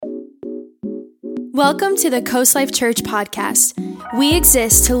Welcome to the Coast Life Church podcast. We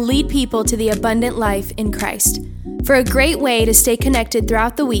exist to lead people to the abundant life in Christ. For a great way to stay connected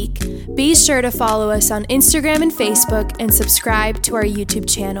throughout the week, be sure to follow us on Instagram and Facebook and subscribe to our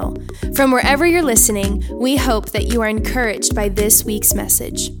YouTube channel. From wherever you're listening, we hope that you are encouraged by this week's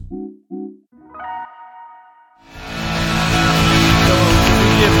message. Give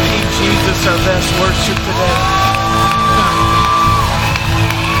King Jesus our best worship today.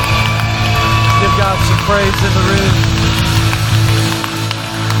 Give God some praise in the room.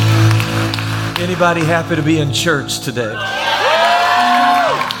 Anybody happy to be in church today?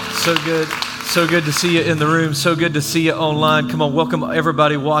 So good. So good to see you in the room. So good to see you online. Come on, welcome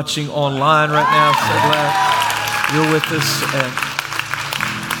everybody watching online right now. So glad you're with us. And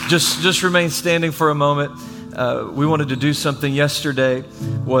just remain standing for a moment. We wanted to do something. Yesterday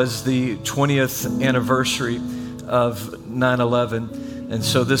was the 20th anniversary of 9/11. And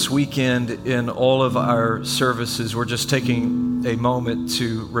so this weekend in all of our services, we're just taking a moment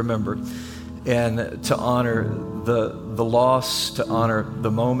to remember and to honor the loss, to honor the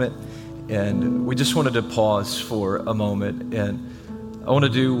moment. And we just wanted to pause for a moment. And I want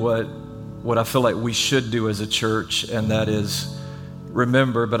to do what I feel like we should do as a church, and that is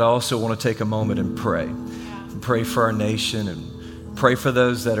remember, but I also want to take a moment and pray. Pray for our nation and pray for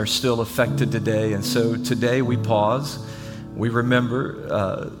those that are still affected today. And so today we pause. We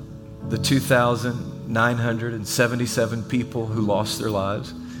remember the 2,977 people who lost their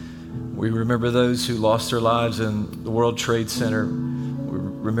lives. We remember those who lost their lives in the World Trade Center. We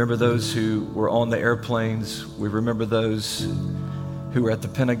remember those who were on the airplanes. We remember those who were at the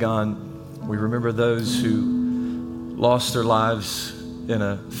Pentagon. We remember those who lost their lives in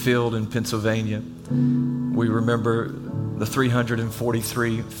a field in Pennsylvania. We remember the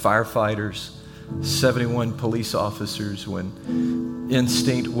 343 firefighters, 71 police officers when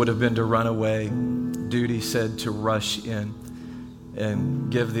instinct would have been to run away. Duty said to rush in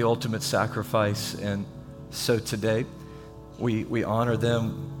and give the ultimate sacrifice. And so today we honor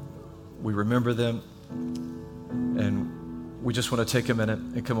them, we remember them, and we just want to take a minute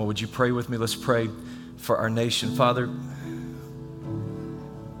and come on, would you pray with me? Let's pray for our nation. Father,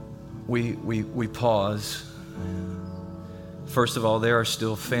 we pause. First of all, there are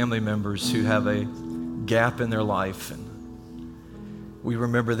still family members who have a gap in their life, and we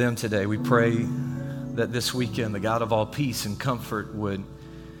remember them today. We pray that this weekend, the God of all peace and comfort would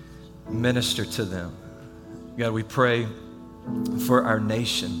minister to them. God, we pray for our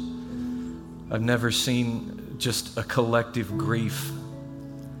nation. I've never seen just a collective grief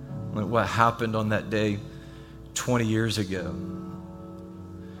like what happened on that day 20 years ago.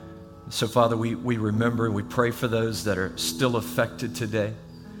 So, Father, we remember, we pray for those that are still affected today.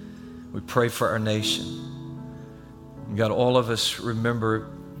 We pray for our nation. And God, all of us remember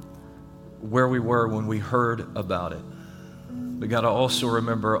where we were when we heard about it. But God, I also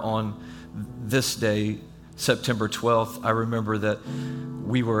remember on this day, September 12th, I remember that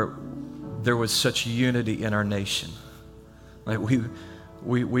there was such unity in our nation. Like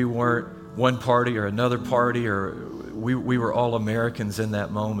we weren't one party or another party, or we were all Americans in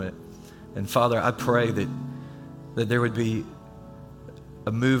that moment. And Father, I pray that there would be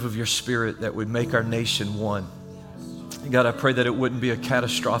a move of your Spirit that would make our nation one. And God, I pray that it wouldn't be a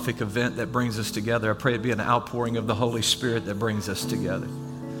catastrophic event that brings us together. I pray it'd be an outpouring of the Holy Spirit that brings us together.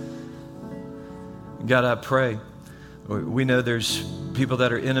 And God, I pray, we know there's people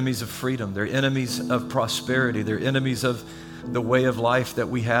that are enemies of freedom. They're enemies of prosperity. They're enemies of the way of life that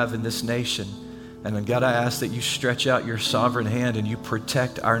we have in this nation. And then God, I ask that you stretch out your sovereign hand and you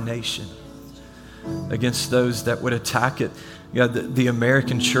protect our nation against those that would attack it. God, the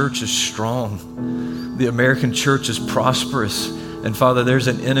American church is strong. The American church is prosperous. And Father, there's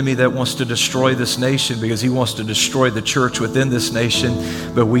an enemy that wants to destroy this nation because he wants to destroy the church within this nation.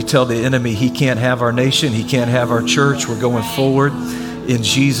 But we tell the enemy he can't have our nation. He can't have our church. We're going forward in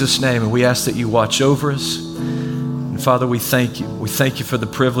Jesus' name. And we ask that you watch over us. And Father, we thank you. We thank you for the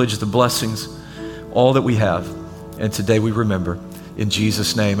privilege, the blessings, all that we have. And today we remember in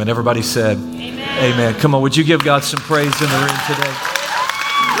Jesus' name. And everybody said, amen. Amen. Come on, would you give God some praise in the room today?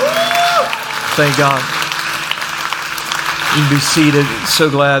 Thank God. You can be seated. So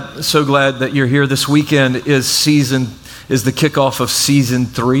glad that you're here. This weekend is the kickoff of season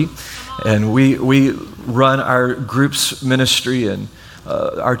 3. And we run our groups ministry and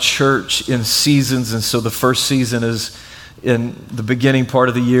our church in seasons. And so the first season is in the beginning part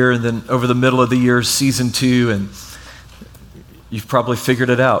of the year, and then over the middle of the year, season 2, and you've probably figured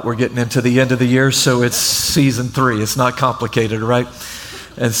it out. We're getting into the end of the year, so it's season 3. It's not complicated, right?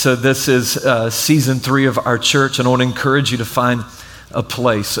 And so this is season 3 of our church, and I want to encourage you to find a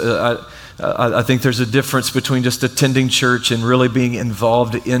place. I think there's a difference between just attending church and really being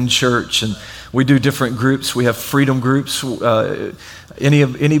involved in church. And we do different groups. We have freedom groups.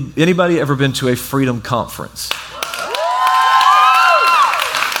 Anybody ever been to a freedom conference?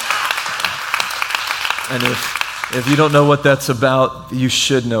 And if you don't know what that's about, you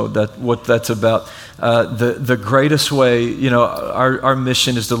should know what that's about. The greatest way, our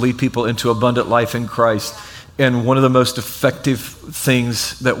mission is to lead people into abundant life in Christ. And one of the most effective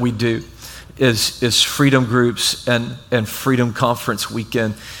things that we do is freedom groups and freedom conference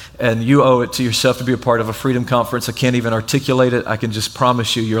weekend. And you owe it to yourself to be a part of a freedom conference. I can't even articulate it. I can just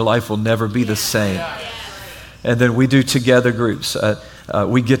promise you your life will never be the same. And then we do together groups.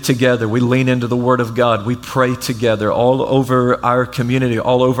 We get together, we lean into the Word of God, we pray together all over our community,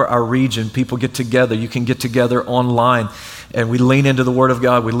 all over our region. People get together. You can get together online, and we lean into the Word of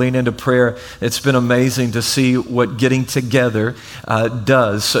God, we lean into prayer. It's been amazing to see what getting together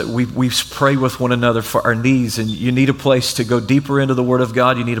does. So we pray with one another for our needs, and you need a place to go deeper into the Word of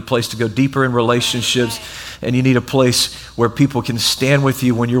God. You need a place to go deeper in relationships, and you need a place where people can stand with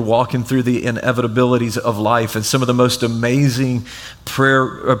you when you're walking through the inevitabilities of life. And some of the most amazing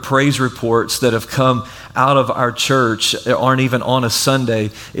praise reports that have come out of our church aren't even on a Sunday.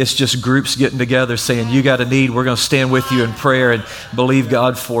 It's just groups getting together saying, you got a need, we're going to stand with you in prayer and believe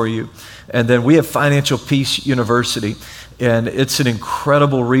God for you. And then we have Financial Peace University, and it's an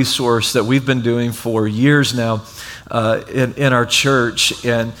incredible resource that we've been doing for years now in our church,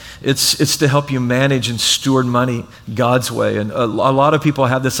 and it's to help you manage and steward money God's way. And a lot of people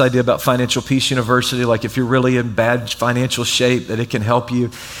have this idea about Financial Peace University, like if you're really in bad financial shape, that it can help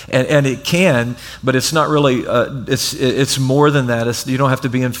you, and it can, but it's not really. It's more than that. You don't have to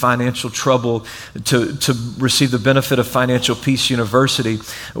be in financial trouble to receive the benefit of Financial Peace University.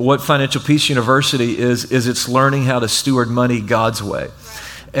 What Financial Peace University is it's learning how to steward money God's way.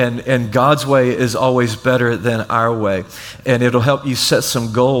 And God's way is always better than our way. And it'll help you set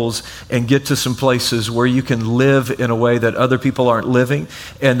some goals and get to some places where you can live in a way that other people aren't living.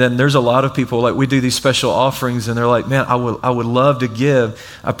 And then there's a lot of people, like we do these special offerings, and they're like, man, I would love to give.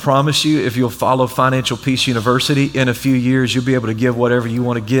 I promise you, if you'll follow Financial Peace University, in a few years, you'll be able to give whatever you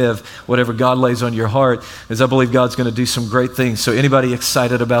want to give, whatever God lays on your heart, because I believe God's going to do some great things. So anybody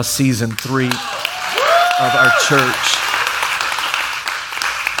excited about season 3 of our church?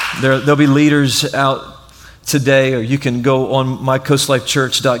 There'll be leaders out today, or you can go on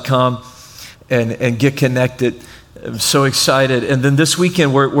mycoastlifechurch.com and get connected. I'm so excited. And then this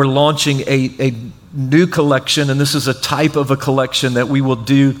weekend, we're launching a new collection, and this is a type of a collection that we will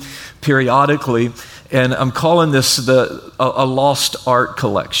do periodically. And I'm calling this a lost art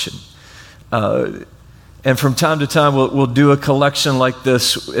collection. And from time to time, we'll do a collection like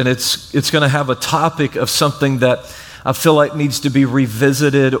this, and it's going to have a topic of something that I feel like needs to be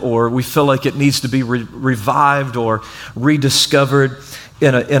revisited, or we feel like it needs to be revived or rediscovered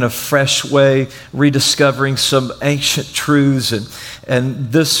in a fresh way, rediscovering some ancient truths.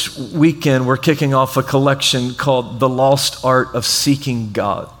 And this weekend, we're kicking off a collection called The Lost Art of Seeking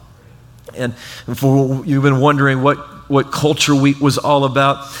God. And if you've been wondering what Culture Week was all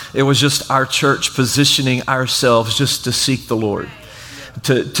about, it was just our church positioning ourselves just to seek the Lord.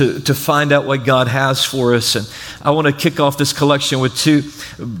 To find out what God has for us. And I want to kick off this collection with two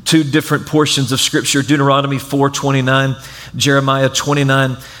different portions of Scripture, Deuteronomy 4:29, Jeremiah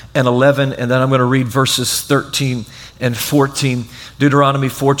 29:11, and then I'm going to read verses 13 and 14. Deuteronomy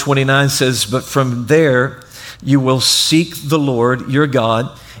 4:29 says, "But from there you will seek the Lord your God,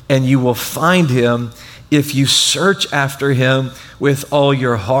 and you will find him if you search after him with all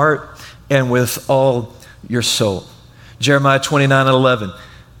your heart and with all your soul." Jeremiah 29:11,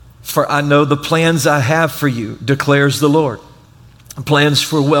 "For I know the plans I have for you, declares the Lord, plans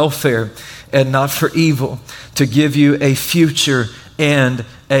for welfare and not for evil, to give you a future and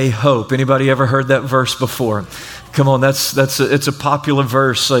a hope." Anybody ever heard that verse before? Come on, it's a popular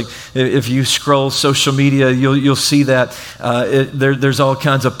verse. Like if you scroll social media, you'll see that. There's all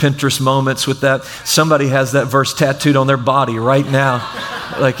kinds of Pinterest moments with that. Somebody has that verse tattooed on their body right now.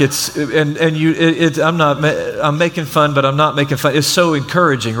 Like I'm making fun, but I'm not making fun. It's so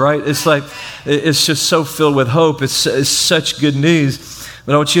encouraging, right? It's like, it's just so filled with hope. It's such good news.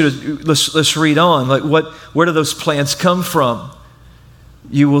 But I want you to, let's read on. Like where do those plans come from?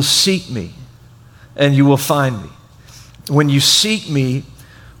 You will seek me and you will find me. When you seek me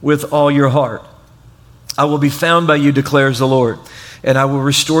with all your heart, I will be found by you, declares the Lord. And I will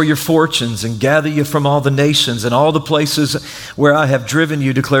restore your fortunes and gather you from all the nations and all the places where I have driven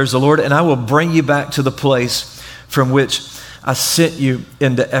you, declares the Lord. And I will bring you back to the place from which I sent you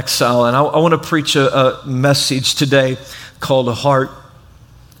into exile. And I want to preach a message today called A Heart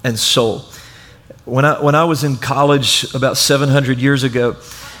and soul. When I was in college about 700 years ago,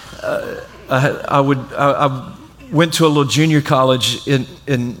 I went to a little junior college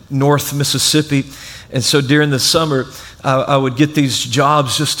in North Mississippi, and so during the summer, I would get these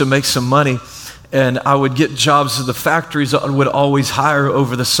jobs just to make some money, and I would get jobs at the factories that would always hire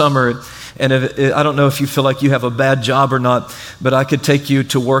over the summer. And I don't know if you feel like you have a bad job or not, but I could take you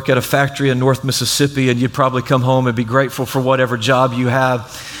to work at a factory in North Mississippi, and you'd probably come home and be grateful for whatever job you have.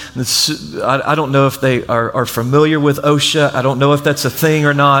 I don't know if they are familiar with OSHA. I don't know if that's a thing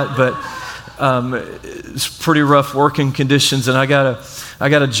or not, but it's pretty rough working conditions. And I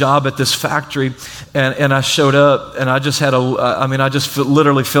got a job at this factory, and I showed up, and I just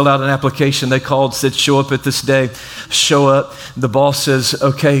literally filled out an application. They called, said, show up at this day. Show up. The boss says,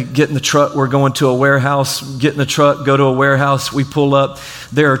 okay, get in the truck. We're going to a warehouse. Get in the truck, go to a warehouse. We pull up.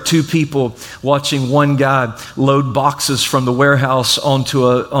 There are two people watching one guy load boxes from the warehouse onto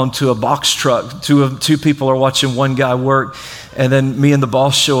a box truck. Two people are watching one guy work, and then me and the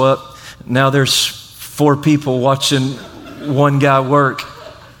boss show up. Now there's 4 people watching one guy work.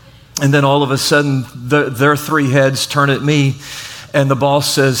 And then all of a sudden, their 3 heads turn at me, and the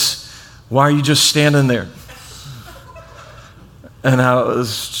boss says, why are you just standing there? And I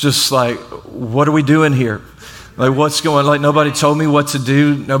was just like, what are we doing here? Like, what's going on? Like, nobody told me what to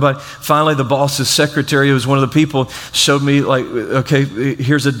do. Nobody. Finally, the boss's secretary, who was one of the people, showed me, like, okay,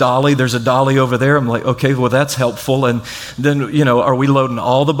 here's a dolly. There's a dolly over there. I'm like, okay, well, that's helpful. And then, are we loading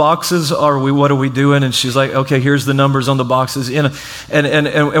all the boxes? Or what are we doing? And she's like, okay, here's the numbers on the boxes.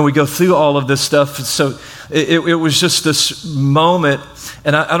 And we go through all of this stuff. So it was just this moment.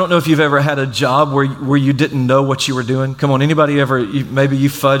 And I don't know if you've ever had a job where you didn't know what you were doing. Come on, anybody ever, maybe you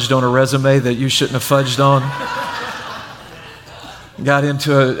fudged on a resume that you shouldn't have fudged on? Got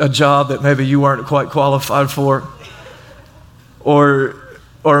into a job that maybe you weren't quite qualified for?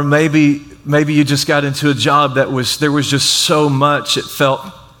 Or maybe you just got into a job there was just so much, it felt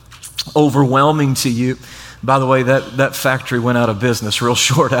overwhelming to you. By the way, that factory went out of business real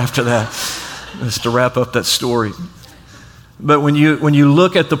short after that, just to wrap up that story. But when you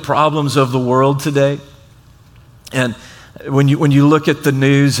look at the problems of the world today, and when you look at the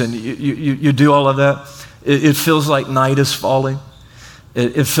news and you do all of that, it feels like night is falling.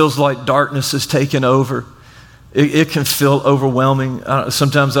 It feels like darkness is taking over. It can feel overwhelming.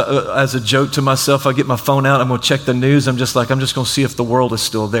 Sometimes, as a joke to myself, I get my phone out, I'm going to check the news. I'm just going to see if the world is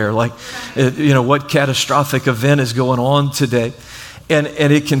still there. Like, what catastrophic event is going on today. And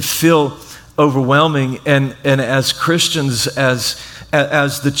it can feel overwhelming. And as Christians, as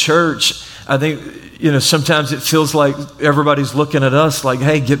the church, I think, sometimes it feels like everybody's looking at us like,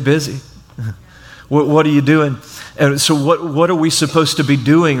 hey, get busy. What are you doing? And so what are we supposed to be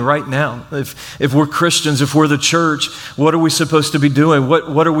doing right now? If we're Christians, if we're the church, what are we supposed to be doing?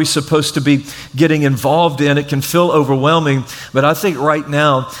 What are we supposed to be getting involved in? It can feel overwhelming, but I think right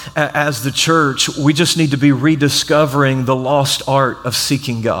now, as the church, we just need to be rediscovering the lost art of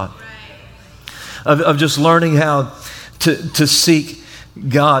seeking God. Of just learning how to seek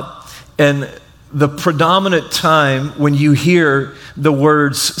God. And the predominant time when you hear the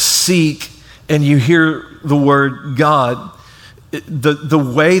words seek and you hear the word God,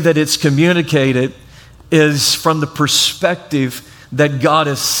 the way that it's communicated is from the perspective that God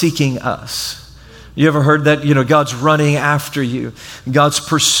is seeking us. You ever heard that? God's running after you. God's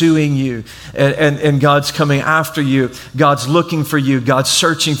pursuing you. And God's coming after you. God's looking for you. God's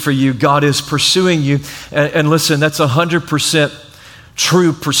searching for you. God is pursuing you. And listen, that's 100%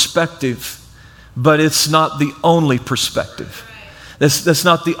 true perspective, but it's not the only perspective. That's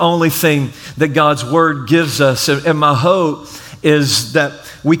not the only thing that God's word gives us. And my hope is that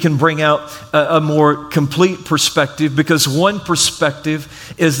we can bring out a more complete perspective, because one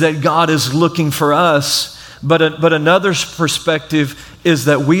perspective is that God is looking for us, but another perspective is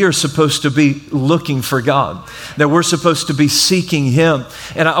that we are supposed to be looking for God, that we're supposed to be seeking Him.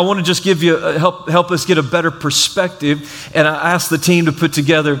 And I want to just give you, help us get a better perspective. And I asked the team to put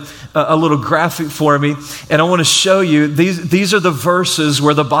together a little graphic for me. And I want to show you, these are the verses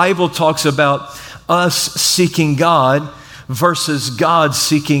where the Bible talks about us seeking God versus God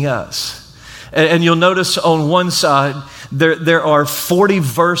seeking us. And you'll notice on one side, there are 40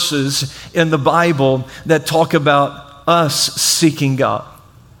 verses in the Bible that talk about us seeking God.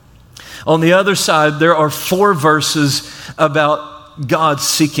 On the other side, there are 4 verses about God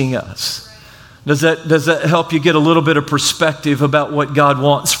seeking us. Does that help you get a little bit of perspective about what God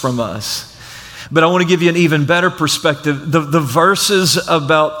wants from us? But I want to give you an even better perspective. The verses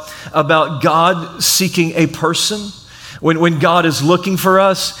about God seeking a person, when God is looking for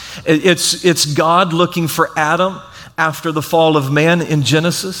us, it's God looking for Adam after the fall of man in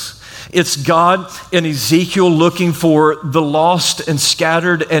Genesis. It's God in Ezekiel looking for the lost and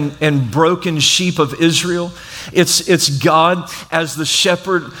scattered and broken sheep of Israel. It's God as the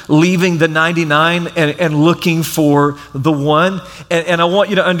shepherd leaving the 99 and looking for the one. And I want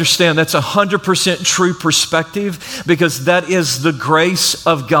you to understand that's 100% true perspective, because that is the grace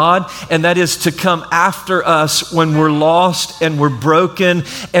of God, and that is to come after us when we're lost and we're broken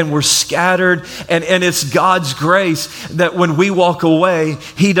and we're scattered. And it's God's grace that when we walk away,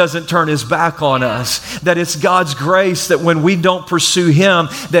 He doesn't turn His back on us. That it's God's grace that when we don't pursue Him,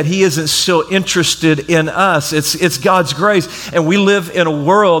 that He isn't still interested in us. It's God's grace. And we live in a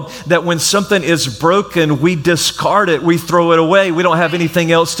world that when something is broken, we discard it, we throw it away. We don't have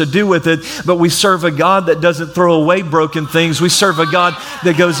anything else to do with it. But we serve a God that doesn't throw away broken things. We serve a God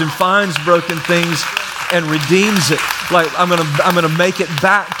that goes and finds broken things and redeems it. Like, I'm gonna make it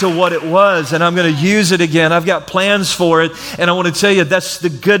back to what it was, and I'm gonna use it again. I've got plans for it, and I want to tell you that's the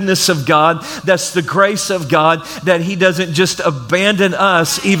goodness of God. That's the grace of God, that He doesn't just abandon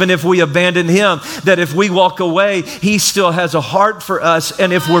us even if we abandon Him. That if we walk away, He still has a heart for us,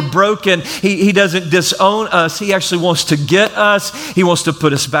 and if we're broken, He doesn't disown us. He actually wants to get us. He wants to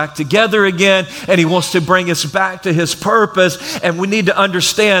put us back together again, and He wants to bring us back to His purpose. And we need to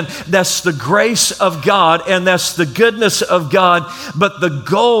understand that's the grace of God, and that's the goodness of God. But the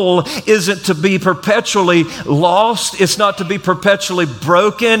goal isn't to be perpetually lost. It's not to be perpetually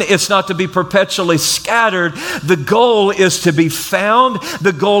broken. It's not to be perpetually scattered. The goal is to be found.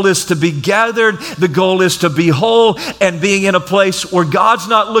 The goal is to be gathered. The goal is to be whole and being in a place where God's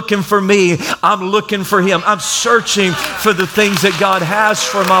not looking for me. I'm looking for Him. I'm searching for the things that God has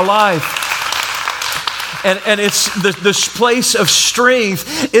for my life. And it's this place of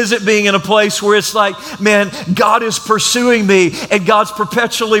strength isn't being in a place where it's like, man, God is pursuing me and God's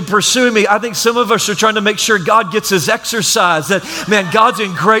perpetually pursuing me. I think some of us are trying to make sure God gets His exercise, that, man, God's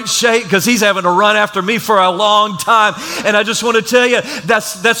in great shape because He's having to run after me for a long time. And I just want to tell you,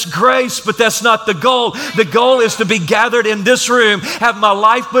 that's grace, but that's not the goal. The goal is to be gathered in this room, have my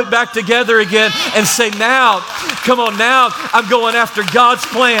life put back together again, and say, now, come on, now I'm going after God's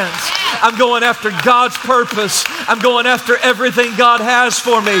plans. I'm going after God's purpose. I'm going after everything God has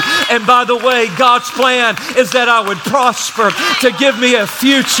for me. And by the way, God's plan is that I would prosper, to give me a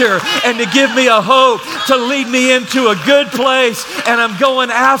future and to give me a hope, to lead me into a good place. And I'm going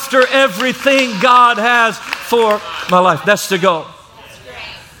after everything God has for my life. That's the goal.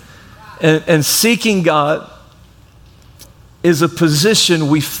 And seeking God is a position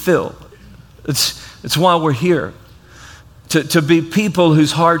we fill. It's why we're here. To be people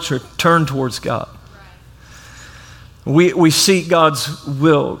whose hearts are turned towards God. We seek God's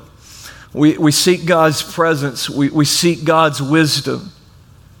will. We seek God's presence. We seek God's wisdom.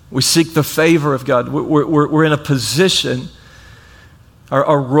 We seek the favor of God. We're in a position,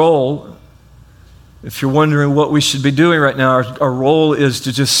 our role, if you're wondering what we should be doing right now, our role is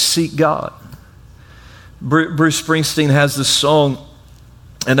to just seek God. Bruce Springsteen has this song,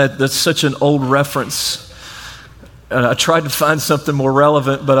 and that's such an old reference. And I tried to find something more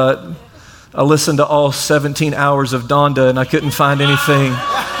relevant, but I listened to all 17 hours of Donda, and I couldn't find anything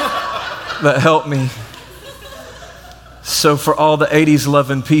that helped me. So for all the 80s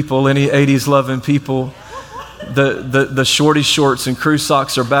loving people, any 80s loving people, the shorty shorts and crew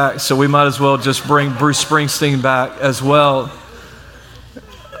socks are back, so we might as well just bring Bruce Springsteen back as well.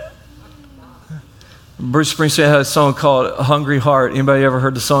 Bruce Springsteen had a song called Hungry Heart. Anybody ever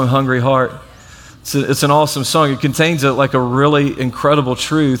heard the song Hungry Heart? It's an awesome song. It contains a really incredible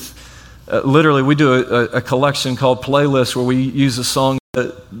truth. Literally, we do a collection called Playlist where we use a song,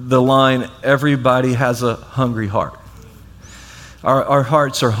 the line, everybody has a hungry heart. Our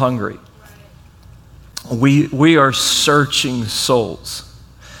hearts are hungry. We are searching souls.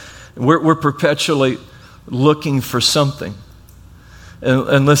 We're perpetually looking for something.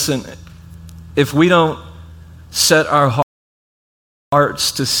 And listen, if we don't set our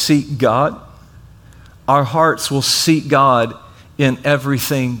hearts to seek God, our hearts will seek God in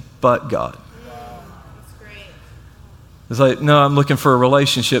everything but God. It's like, no, I'm looking for a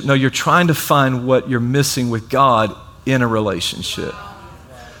relationship. No, you're trying to find what you're missing with God in a relationship.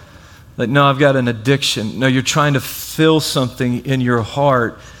 Like, no, I've got an addiction. No, you're trying to fill something in your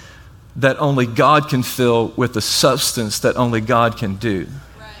heart that only God can fill with a substance that only God can do.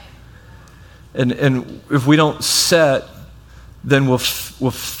 And if we don't set, then we'll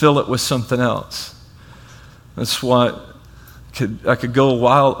fill it with something else. That's why I could go a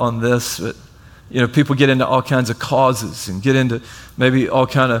while on this, but people get into all kinds of causes and get into maybe all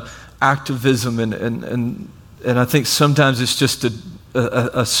kind of activism and And I think sometimes it's just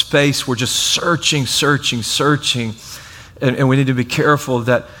a space we're just searching. And we need to be careful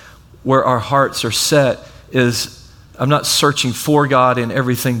that where our hearts are set is, I'm not searching for God in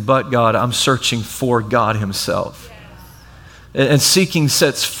everything but God. I'm searching for God himself. And seeking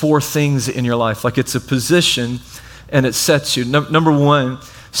sets 4 things in your life. Like it's a position and it sets you. Number 1,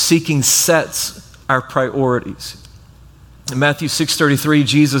 seeking sets our priorities. In Matthew 6:33,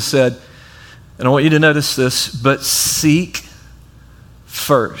 Jesus said, and I want you to notice this, but seek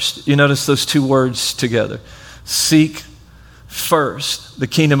first. You notice those 2 words together. Seek first the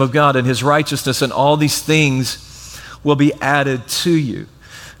kingdom of God and his righteousness, and all these things will be added to you.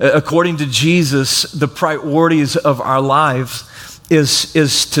 According to Jesus, the priorities of our lives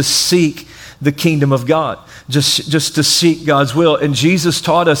is to seek the kingdom of God, just to seek God's will. And Jesus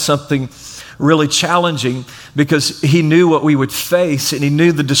taught us something really challenging because he knew what we would face and he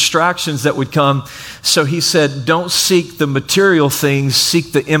knew the distractions that would come. So he said, don't seek the material things,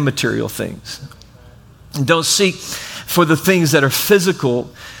 seek the immaterial things. Don't seek for the things that are physical,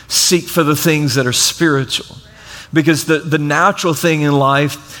 seek for the things that are spiritual. Because the natural thing in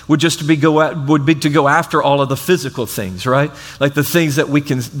life would be to go after all of the physical things, right? Like the things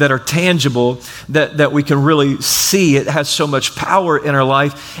that are tangible, that we can really see. It has so much power in our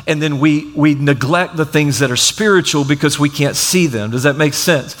life, and then we neglect the things that are spiritual because we can't see them. Does that make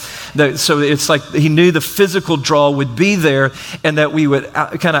sense? So it's like he knew the physical draw would be there, and that we would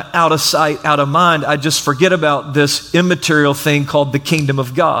kind of out of sight, out of mind. I just forget about this immaterial thing called the kingdom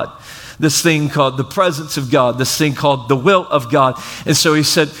of God. This thing called the presence of God, this thing called the will of God. And so he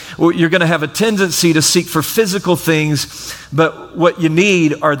said, well, you're going to have a tendency to seek for physical things, but what you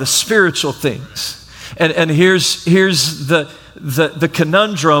need are the spiritual things. And here's the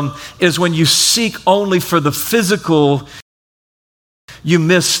conundrum is when you seek only for the physical, you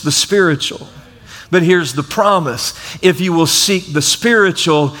miss the spiritual. But here's the promise. If you will seek the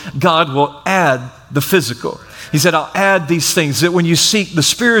spiritual, God will add the physical. He said, I'll add these things. That when you seek the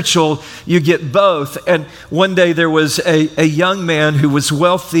spiritual, you get both. And one day there was a young man who was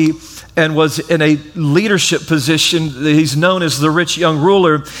wealthy and was in a leadership position. He's known as the rich young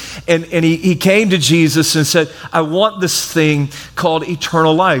ruler. And he came to Jesus and said, I want this thing called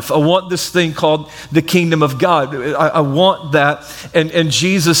eternal life. I want this thing called the kingdom of God. I want that. And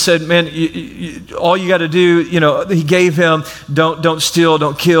Jesus said, man, all you got to do, he gave him, don't steal,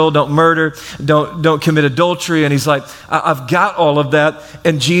 don't kill, don't murder, don't commit adultery. And he's like, I've got all of that.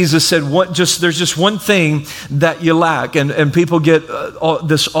 And Jesus said, there's just one thing that you lack. And people get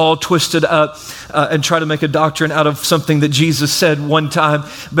this all twisted up and try to make a doctrine out of something that Jesus said one time.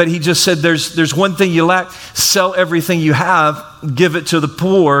 But he just said, there's one thing you lack. Sell everything you have, give it to the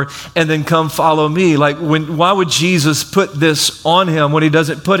poor, and then come follow me. Like, why would Jesus put this on him when he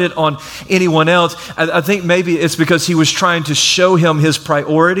doesn't put it on anyone else? I think maybe it's because he was trying to show him his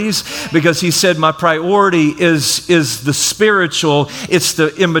priorities, because he said, my priority is the spiritual, it's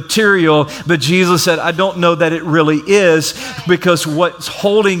the immaterial. But Jesus said, I don't know that it really is, because what's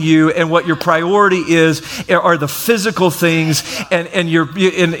holding you and what your priority is are the physical things, and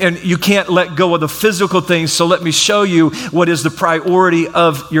you can't let go of the physical things. So let me show you what is the priority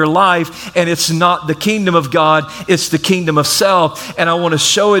of your life, and it's not the kingdom of God, it's the kingdom of self. And I want to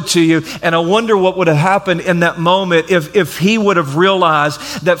show it to you. And I wonder what would have happened in that moment if he would have realized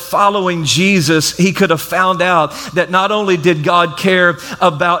that following Jesus, he could have found out that not only did God care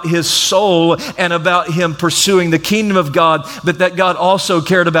about his soul and about him pursuing the kingdom of God, but that God also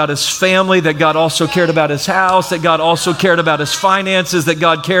cared about his family, that God also cared about his house, that God also cared about his finances, that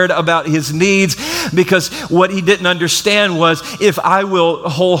God cared about his needs. Because what he didn't understand was, if I will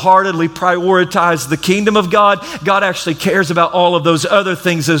wholeheartedly prioritize the kingdom of God, God actually cares about all of those other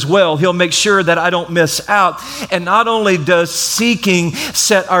things as well. He'll make sure that I don't miss out. And not only does seeking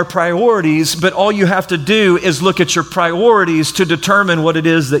set our priorities, but all you have to do is look at your priorities to determine what it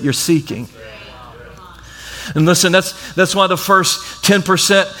is that you're seeking. And listen, that's why the first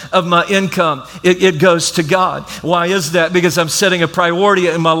 10% of my income, it goes to God. Why is that? Because I'm setting a priority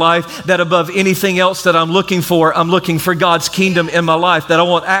in my life that above anything else that I'm looking for God's kingdom in my life, that I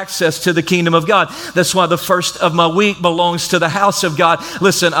want access to the kingdom of God. That's why the first of my week belongs to the house of God.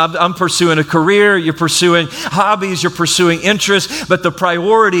 Listen, I'm pursuing a career, you're pursuing hobbies, you're pursuing interests, but the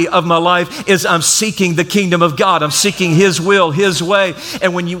priority of my life is I'm seeking the kingdom of God. I'm seeking his will, his way.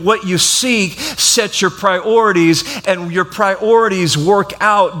 And what you seek sets your priority priorities, and your priorities work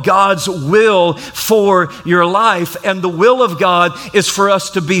out God's will for your life. And the will of God is for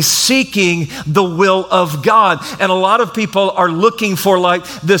us to be seeking the will of God. And a lot of people are looking for like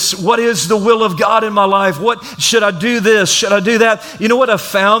this, what is the will of God in my life? What should I do this? Should I do that? You know what I've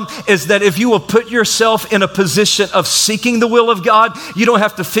found is that if you will put yourself in a position of seeking the will of God, you don't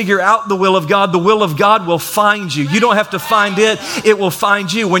have to figure out the will of God. The will of God will find you. You don't have to find it. It will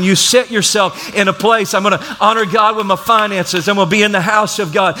find you. When you set yourself in a place, I'm going to honor God with my finances. I'm going to be in the house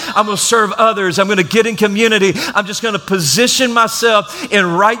of God. I'm going to serve others. I'm going to get in community. I'm just going to position myself in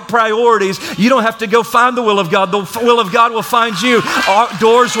right priorities. You don't have to go find the will of God. The will of God will find you.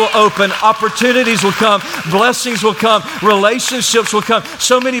 Doors will open. Opportunities will come. Blessings will come. Relationships will come.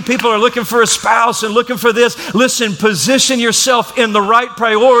 So many people are looking for a spouse and looking for this. Listen, position yourself in the right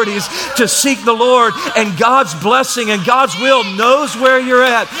priorities to seek the Lord, and God's blessing and God's will knows where you're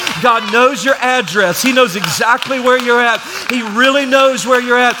at. God knows your address. He knows exactly where you're at. He really knows where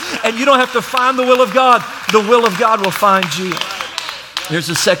you're at, and you don't have to find the will of God. The will of God will find you. Here's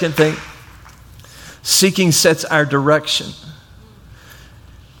the second thing. Seeking sets our direction.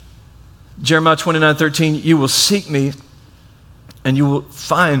 Jeremiah 29:13, you will seek me and you will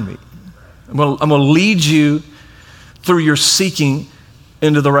find me. I'm going to lead you through your seeking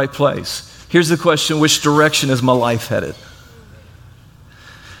into the right place. Here's the question, which direction is my life headed?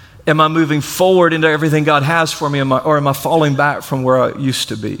 Am I moving forward into everything God has for me, or am I falling back from where I used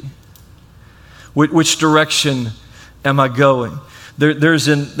to be? Which direction am I going? There's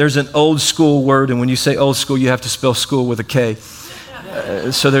an old school word, and when you say old school, you have to spell school with a K.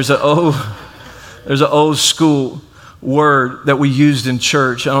 So there's an old school word that we used in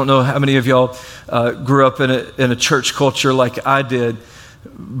church. I don't know how many of y'all grew up in a church culture like I did,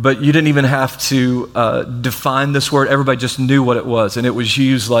 but you didn't even have to define this word. Everybody just knew what it was, and it was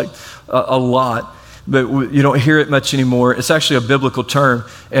used like a lot, but you don't hear it much anymore. It's actually a biblical term,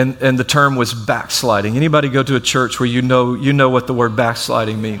 and the term was backsliding. Anybody go to a church where you know what the word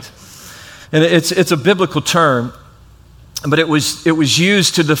backsliding means? And it's a biblical term, but it was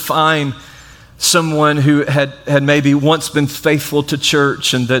used to define someone who had maybe once been faithful to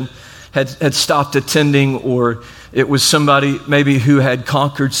church and then had stopped attending, or it was somebody maybe who had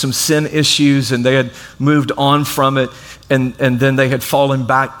conquered some sin issues and they had moved on from it, and then they had fallen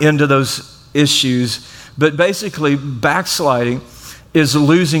back into those issues. But basically, backsliding is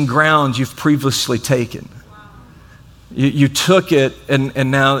losing ground you've previously taken. You took it,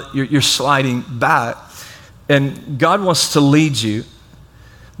 and now you're sliding back. And God wants to lead you,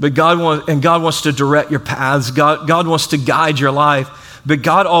 but God wants to direct your paths. God wants to guide your life, but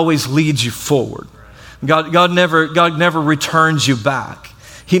God always leads you forward. God never returns you back.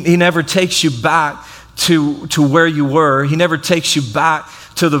 He never takes you back to where you were. He never takes you back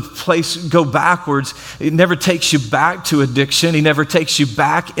to the place, go backwards. It never takes you back to addiction. He never takes you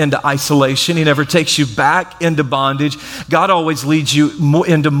back into isolation. He never takes you back into bondage. God always leads you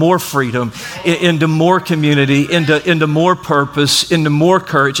into more freedom, into more community, into more purpose, into more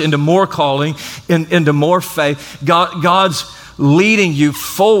courage, into more calling, into more faith. God's leading you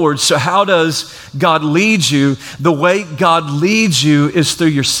forward. So how does God lead you? The way God leads you is through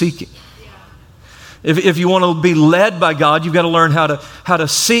your seeking. If you want to be led by God, you've got to learn how to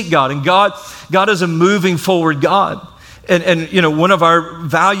seek God. And God is a moving forward God. And you know, one of our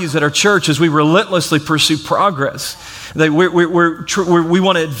values at our church is we relentlessly pursue progress. We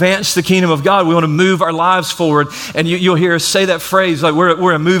want to advance the kingdom of God. We want to move our lives forward. And you'll hear us say that phrase, like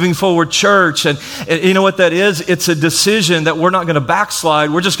we're a moving forward church. And you know what that is? It's a decision that we're not going to backslide.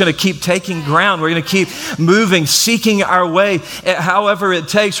 We're just going to keep taking ground. We're going to keep moving, seeking our way. However it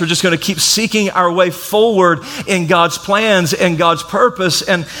takes, we're just going to keep seeking our way forward in God's plans and God's purpose.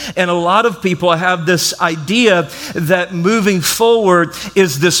 And a lot of people have this idea that moving forward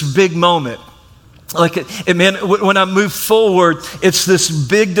is this big moment. Like, man, when I move forward, it's this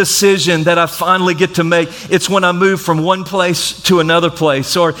big decision that I finally get to make. It's when I move from one place to another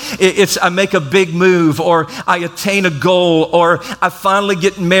place, or I make a big move, or I attain a goal, or I finally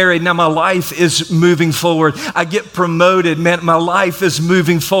get married. Now my life is moving forward. I get promoted. Man, my life is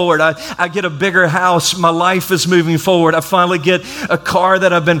moving forward. I get a bigger house. My life is moving forward. I finally get a car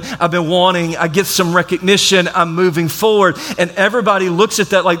that I've been wanting. I get some recognition. I'm moving forward. And everybody looks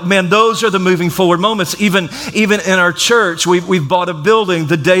at that like, man, those are the moving forward moments. Even in our church, we've bought a building.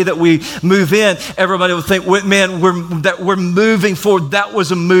 The day that we move in, everybody will think, man, we're moving forward. That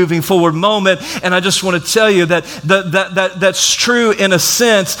was a moving forward moment. And I just want to tell you that's true in a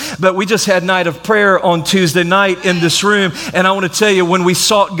sense, but we just had night of prayer on Tuesday night in this room. And I want to tell you, when we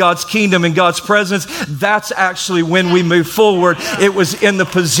sought God's kingdom and God's presence, that's actually when we moved forward. It was in the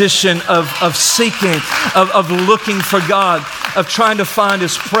position of seeking, of looking for God, of trying to find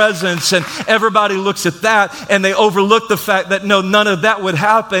His presence. And everybody looks at that and they overlook the fact that no, none of that would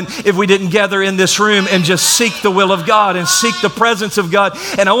happen if we didn't gather in this room and just seek the will of God and seek the presence of God.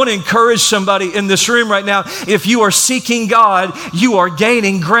 And I want to encourage somebody in this room right now, if you are seeking God, you are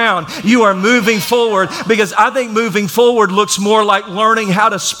gaining ground. You are moving forward, because I think moving forward looks more like learning how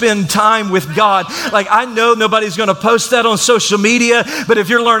to spend time with God. Like, I know nobody's going to post that on social media, but if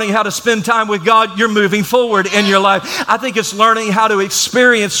you're learning how to spend time with God, you're moving forward in your life. I think it's learning how to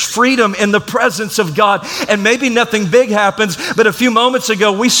experience freedom in the presence of God. And maybe nothing big happens, but a few moments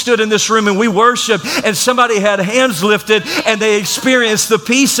ago, we stood in this room and we worshiped, and somebody had hands lifted and they experienced the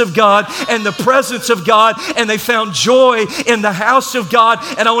peace of God and the presence of God, and they found joy in the house of God.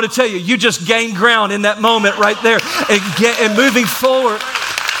 And I want to tell you, you just gained ground in that moment right there. And moving forward,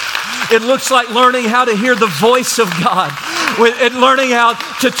 it looks like learning how to hear the voice of God, and learning how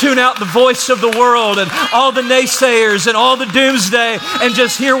to tune out the voice of the world and all the naysayers and all the doomsday, and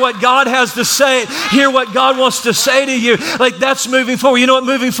just hear what God has to say, hear what God wants to say to you. Like, that's moving forward. You know what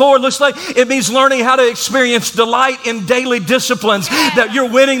moving forward looks like? It means learning how to experience delight in daily disciplines, that you're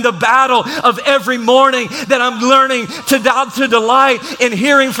winning the battle of every morning, that I'm learning to delight in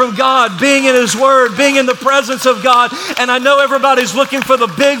hearing from God, being in His Word, being in the presence of God. And I know everybody's looking for the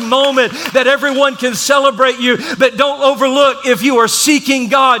big moment that everyone can celebrate you, but don't overlook, if you are seeking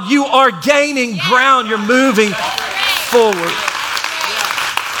God, you are gaining ground. You're moving forward.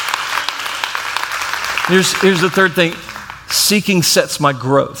 Here's the third thing. Seeking sets my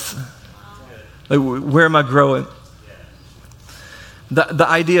growth. Like, where am I growing? The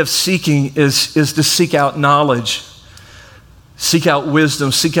idea of seeking is to seek out knowledge, seek out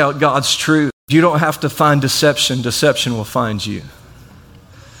wisdom, seek out God's truth. You don't have to find deception. Deception will find you.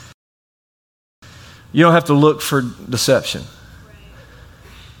 You don't have to look for deception.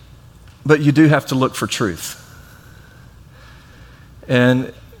 But you do have to look for truth.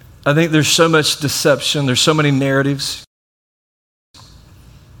 And I think there's so much deception. There's so many narratives.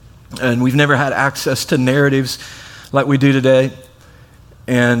 And we've never had access to narratives like we do today.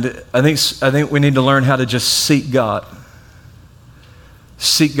 And I think we need to learn how to just seek God.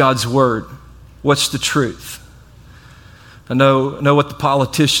 Seek God's word. What's the truth? I know what the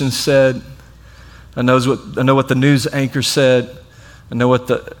politicians said. I know what the news anchor said. I know what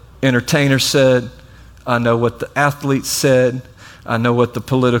the entertainer said. I know what the athlete said. I know what the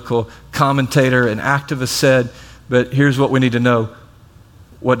political commentator and activist said. But here's what we need to know.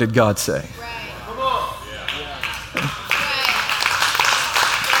 What did God say? Right. Come on.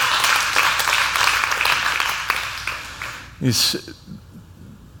 Yeah.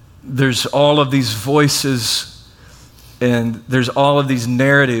 There's all of these voices, and there's all of these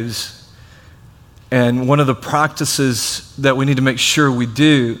narratives. And one of the practices that we need to make sure we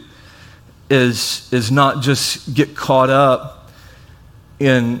do is not just get caught up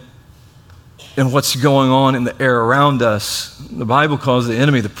in what's going on in the air around us. The Bible calls the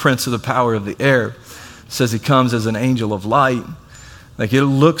enemy the prince of the power of the air. It says he comes as an angel of light. Like, it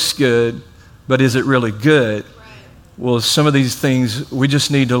looks good, but is it really good? Well, some of these things we just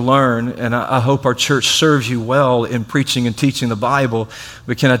need to learn, and I hope our church serves you well in preaching and teaching the Bible.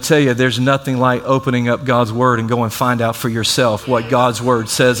 But can I tell you, there's nothing like opening up God's Word and go and find out for yourself what God's Word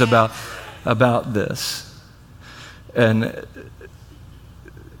says about this. And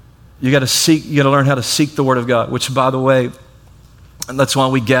you got to learn how to seek the Word of God, which, by the way, and that's why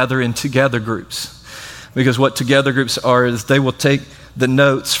we gather in together groups. Because what together groups are is they will take the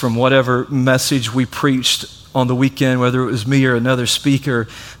notes from whatever message we preached on the weekend, whether it was me or another speaker.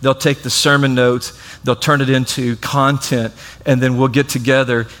 They'll take the sermon notes, they'll turn it into content, and then we'll get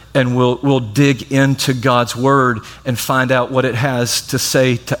together and we'll dig into God's Word and find out what it has to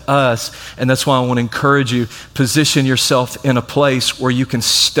say to us. And that's why I want to encourage you, position yourself in a place where you can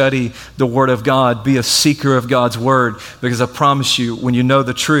study the Word of God, be a seeker of God's Word, because I promise you, when you know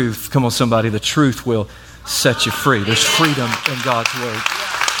the truth, come on somebody, the truth will set you free. There's freedom in God's Word.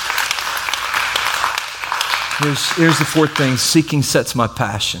 Here's the fourth thing. Seeking sets my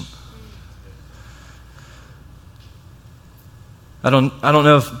passion. I don't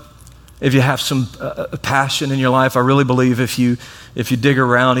know if you have some passion in your life. I really believe if you dig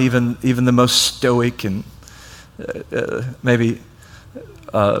around, even the most stoic and maybe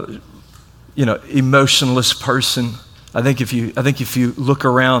emotionless person. I think if you look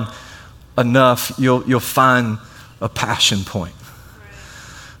around enough, you'll find a passion point.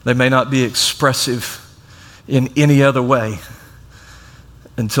 They may not be expressive in any other way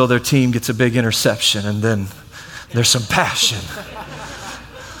until their team gets a big interception, and then there's some passion.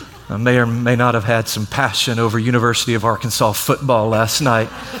 I may or may not have had some passion over University of Arkansas football last night.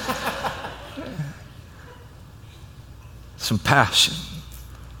 Some passion.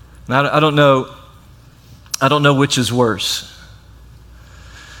 Now, I don't know which is worse.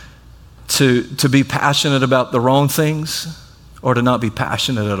 To be passionate about the wrong things or to not be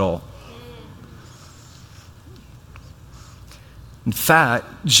passionate at all. In fact,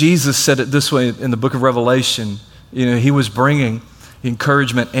 Jesus said it this way in the book of Revelation. He was bringing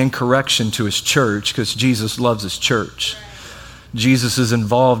encouragement and correction to his church because Jesus loves his church. Jesus is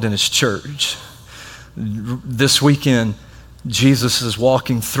involved in his church. This weekend, Jesus is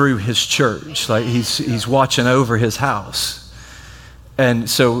walking through his church, like he's watching over his house. And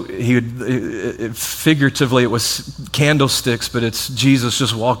so figuratively it was candlesticks, but it's Jesus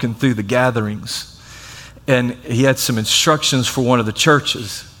just walking through the gatherings. And he had some instructions for one of the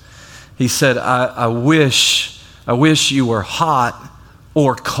churches. He said, I wish you were hot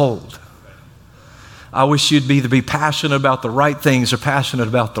or cold. I wish you'd either be passionate about the right things or passionate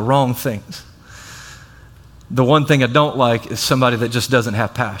about the wrong things. The one thing I don't like is somebody that just doesn't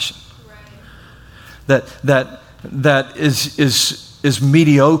have passion. Right. That is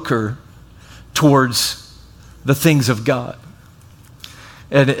mediocre towards the things of God.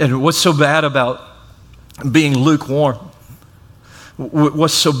 And what's so bad about being lukewarm?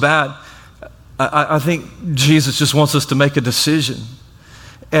 What's so bad? I think Jesus just wants us to make a decision.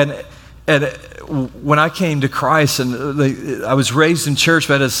 And when I came to Christ, and I was raised in church,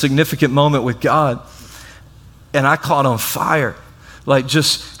 but I had a significant moment with God, and I caught on fire. Like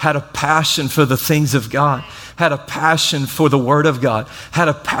just had a passion for the things of God, had a passion for the Word of God, had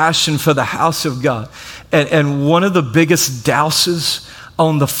a passion for the house of God. And one of the biggest douses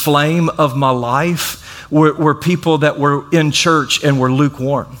on the flame of my life were people that were in church and were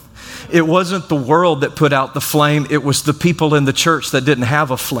lukewarm. It wasn't the world that put out the flame. It was the people in the church that didn't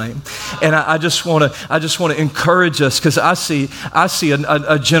have a flame. And I just want to encourage us, because I see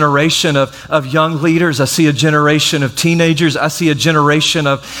a generation of young leaders. I see a generation of teenagers. I see a generation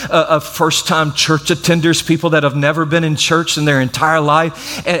of first-time church attenders, people that have never been in church in their entire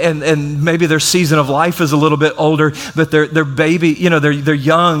life, and maybe their season of life is a little bit older, but they're baby, they're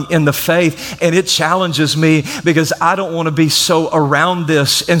young in the faith, and it challenges me because I don't want to be so around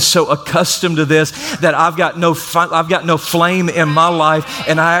this and so accustomed to this that I've got no flame in my life,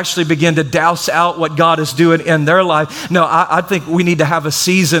 and I actually begin to douse out what God is doing in their life. No, I think we need to have a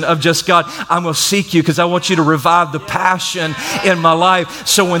season of just, God, I'm going to seek you because I want you to revive the passion in my life.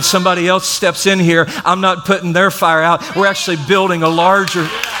 So when somebody else steps in here, I'm not putting their fire out. We're actually building a larger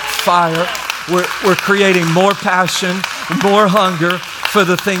fire. We're creating more passion, more hunger for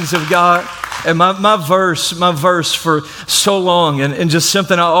the things of God. And my verse for so long, and just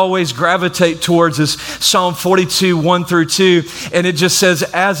something I always gravitate towards, is Psalm 42, 1-2. And it just says,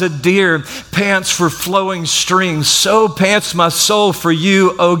 as a deer pants for flowing streams, so pants my soul for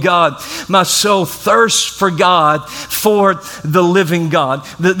you, O God. My soul thirsts for God, for the living God.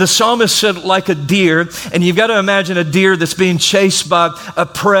 The psalmist said, like a deer, and you've got to imagine a deer that's being chased by a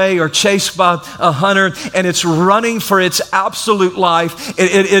prey or chased by a hunter, and it's running for its absolute life.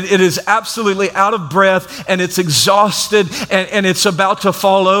 It is absolutely out of breath, and it's exhausted, and it's about to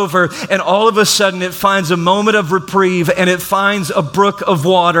fall over, and all of a sudden it finds a moment of reprieve, and it finds a brook of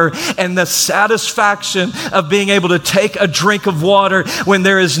water, and the satisfaction of being able to take a drink of water when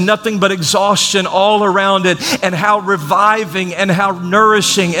there is nothing but exhaustion all around it, and how reviving and how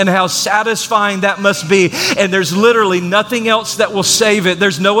nourishing and how satisfying that must be. And there's literally nothing else that will save it.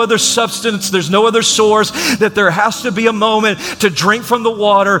 There's no other substance, there's no other source, that there has to be a moment to drink from the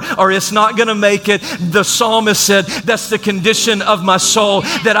water or it's not going to make it. The psalmist said, that's the condition of my soul,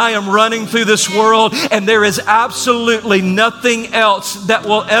 that I am running through this world and there is absolutely nothing else that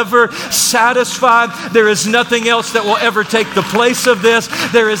will ever satisfy. There is nothing else that will ever take the place of this.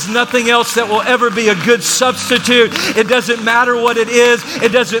 There is nothing else that will ever be a good substitute. It doesn't matter what it is.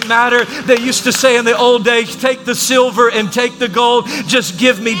 It doesn't matter. They used to say in the old days, take the silver and take the gold. Just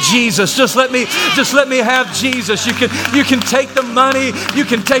give me Jesus. Just let me have Jesus. You can take the money. You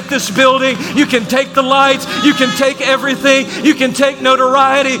can take this building. everything. You can take the lights. You can take everything. You can take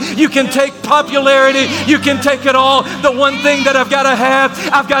notoriety. You can take popularity. You can take it all. The one thing that I've got to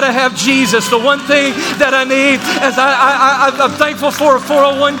have Jesus. The one thing that I need is I'm thankful for a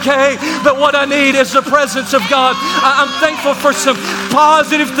 401k, but what I need is the presence of God. I'm thankful for some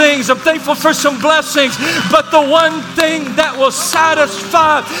positive things. I'm thankful for some blessings, but the one thing that will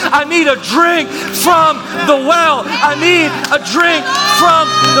satisfy, I need a drink from the well. I need a drink from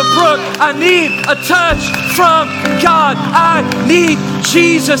the brook. I need a touch from God. I need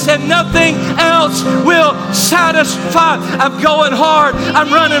Jesus, and nothing else will satisfy. I'm going hard.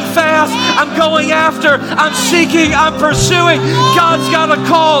 I'm running fast. I'm going after. I'm seeking. I'm pursuing. God's got a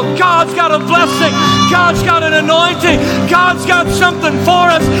call. God's got a blessing. God's got an anointing. God's got something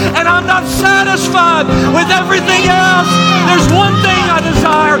for us, and I'm not satisfied with everything else. There's one thing I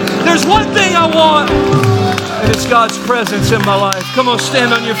desire. There's one thing I want, and it's God's presence in my life. Come on,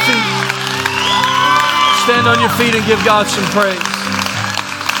 stand on your feet. Stand on your feet and give God some praise.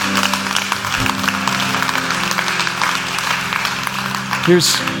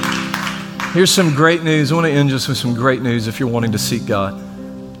 Here's some great news. I want to end just with some great news if you're wanting to seek God.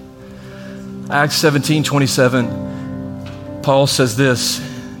 Acts 17:27, Paul says this.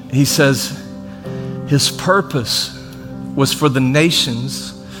 He says, his purpose was for the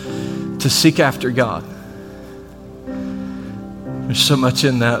nations to seek after God. There's so much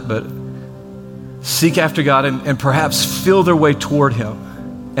in that, but seek after God and perhaps feel their way toward Him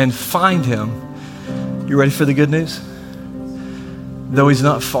and find Him. You ready for the good news? Though He's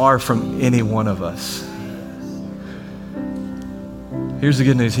not far from any one of us. Here's the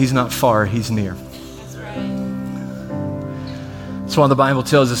good news. He's not far, He's near. That's right. That's why the Bible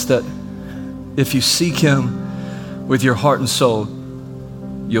tells us that if you seek Him with your heart and soul,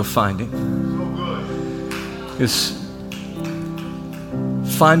 you'll find Him. Because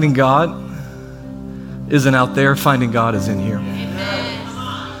finding God isn't out there. Finding God is in here.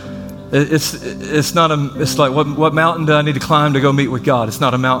 It's like what mountain do I need to climb to go meet with God? It's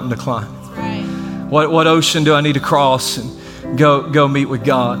not a mountain to climb. That's right. What ocean do I need to cross and go meet with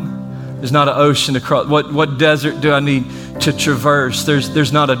God? There's not an ocean to cross. What desert do I need to traverse?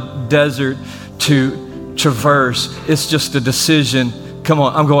 There's not a desert to traverse. It's just a decision. Come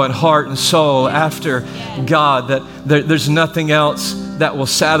on, I'm going heart and soul after God. That there's nothing else that will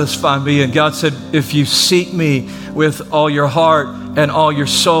satisfy me. And God said, if you seek me with all your heart and all your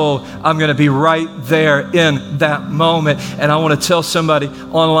soul, I'm going to be right there in that moment. And I want to tell somebody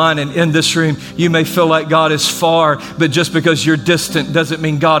online and in this room, you may feel like God is far, but just because you're distant doesn't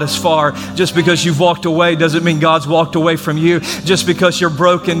mean God is far. Just because you've walked away doesn't mean God's walked away from you. Just because you're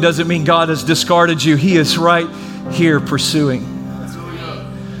broken doesn't mean God has discarded you. He is right here pursuing.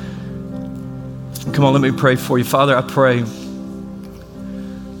 Come on, let me pray for you. Father, I pray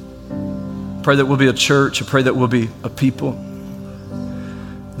that we'll be a church. I pray that we'll be a people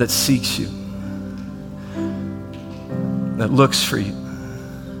that seeks you, that looks for you,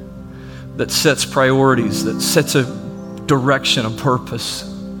 that sets priorities, that sets a direction, a purpose,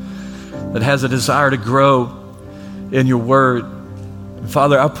 that has a desire to grow in your word. And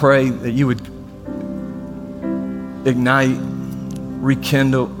Father, I pray that you would ignite,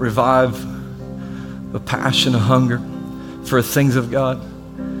 rekindle, revive a passion, a hunger for things of God.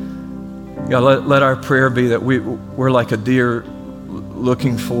 God, let our prayer be that we're like a deer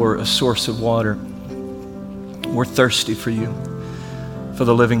looking for a source of water. We're thirsty for you, for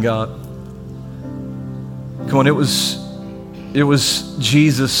the living God. Come on, it was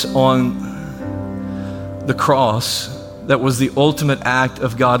Jesus on the cross that was the ultimate act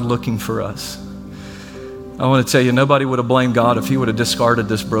of God looking for us. I want to tell you, nobody would have blamed God if He would have discarded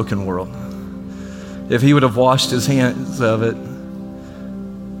this broken world, if He would have washed His hands of it.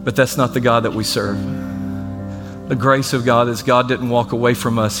 But that's not the God that we serve. The grace of God is God didn't walk away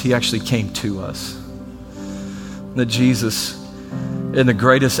from us. He actually came to us. That Jesus, in the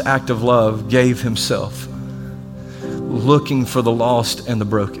greatest act of love, gave Himself, looking for the lost and the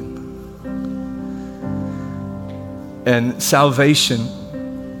broken. And salvation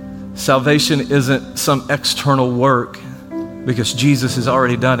isn't some external work because Jesus has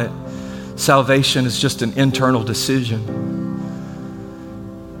already done it. Salvation is just an internal decision.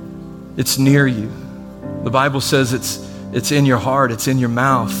 It's near you. The Bible says it's in your heart, it's in your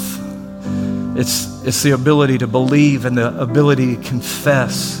mouth. It's the ability to believe and the ability to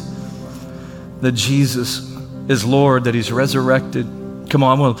confess that Jesus is Lord, that He's resurrected. Come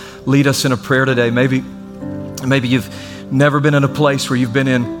on, I'm going to lead us in a prayer today. Maybe you've never been in a place where you've been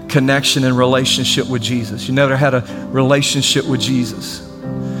in connection and relationship with Jesus. You never had a relationship with Jesus.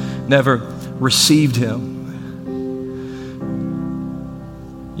 Never received Him.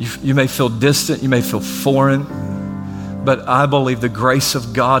 You may feel distant, you may feel foreign, but I believe the grace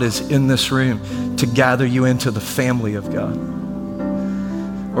of God is in this room to gather you into the family of God.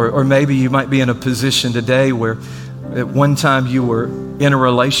 Or maybe you might be in a position today where at one time you were in a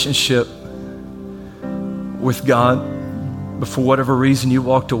relationship with God, but for whatever reason you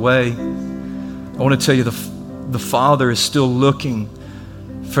walked away. I want to tell you the Father is still looking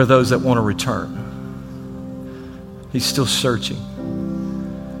for those that want to return. He's still searching.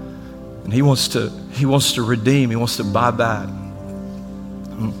 And He wants to redeem, He wants to buy back.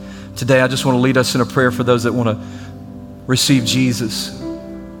 Today I just want to lead us in a prayer for those that want to receive Jesus,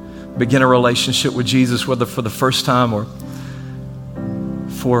 begin a relationship with Jesus, whether for the first time or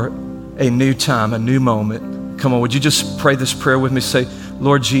for a new time, a new moment. Come on, would you just pray this prayer with me? Say,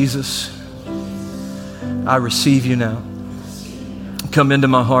 Lord Jesus, I receive you now. Come into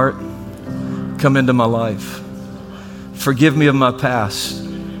my heart. Come into my life. Forgive me of my past.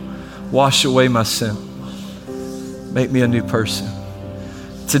 Wash away my sin. Make me a new person.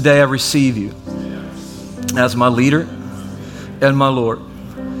 Today I receive you as my leader and my Lord.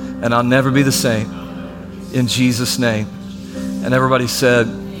 And I'll never be the same. In Jesus' name. And everybody said,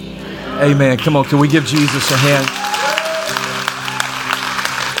 amen. Come on, can we give Jesus a hand?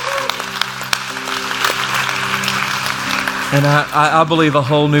 And I believe a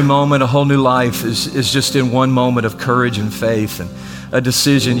whole new moment, a whole new life is just in one moment of courage and faith and a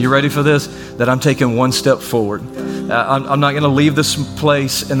decision. You ready for this? That I'm taking one step forward. I'm not going to leave this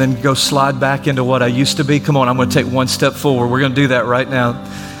place and then go slide back into what I used to be. Come on, I'm going to take one step forward. We're going to do that right now.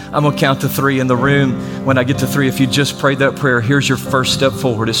 I'm going to count to 3 in the room. When I get to 3, if you just prayed that prayer, here's your first step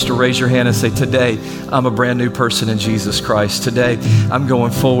forward. It's to raise your hand and say, today, I'm a brand new person in Jesus Christ. Today, I'm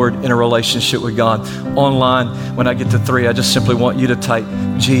going forward in a relationship with God. Online, when I get to 3, I just simply want you to type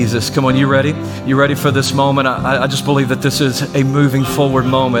Jesus. Come on, you ready? You ready for this moment? I just believe that this is a moving forward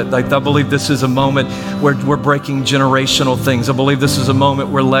moment. Like, I believe this is a moment where we're breaking generational things. I believe this is a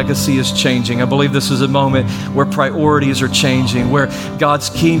moment where legacy is changing. I believe this is a moment where priorities are changing, where God's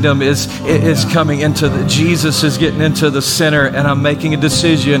kingdom is coming into Jesus is getting into the center, and I'm making a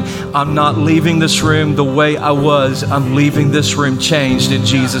decision. I'm not leaving this room the way I was. I'm leaving this room changed in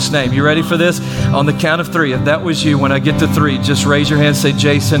Jesus' name. You ready for this? On the count of 3, if that was you, when I get to 3, just raise your hand and say,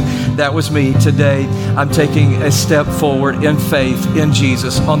 Jason, that was me. Today, I'm taking a step forward in faith in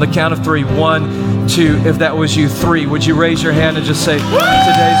Jesus. On the count of 3, 1, 2, if that was you, 3, would you raise your hand and just say, today's my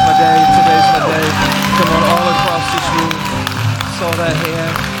day, today's my day. Come on, all across this room. Saw that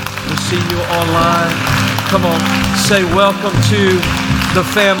hand. We'll see you online. Come on, say welcome to the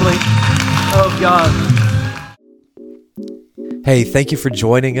family of God. Hey, thank you for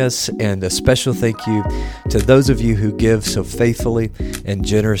joining us, and a special thank you to those of you who give so faithfully and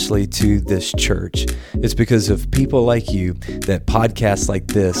generously to this church. It's because of people like you that podcasts like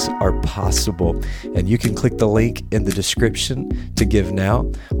this are possible, and you can click the link in the description to give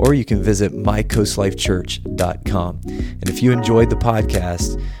now, or you can visit mycoastlifechurch.com. And if you enjoyed the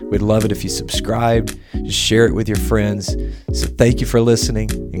podcast, we'd love it if you subscribed, just share it with your friends. So thank you for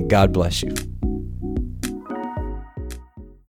listening, and God bless you.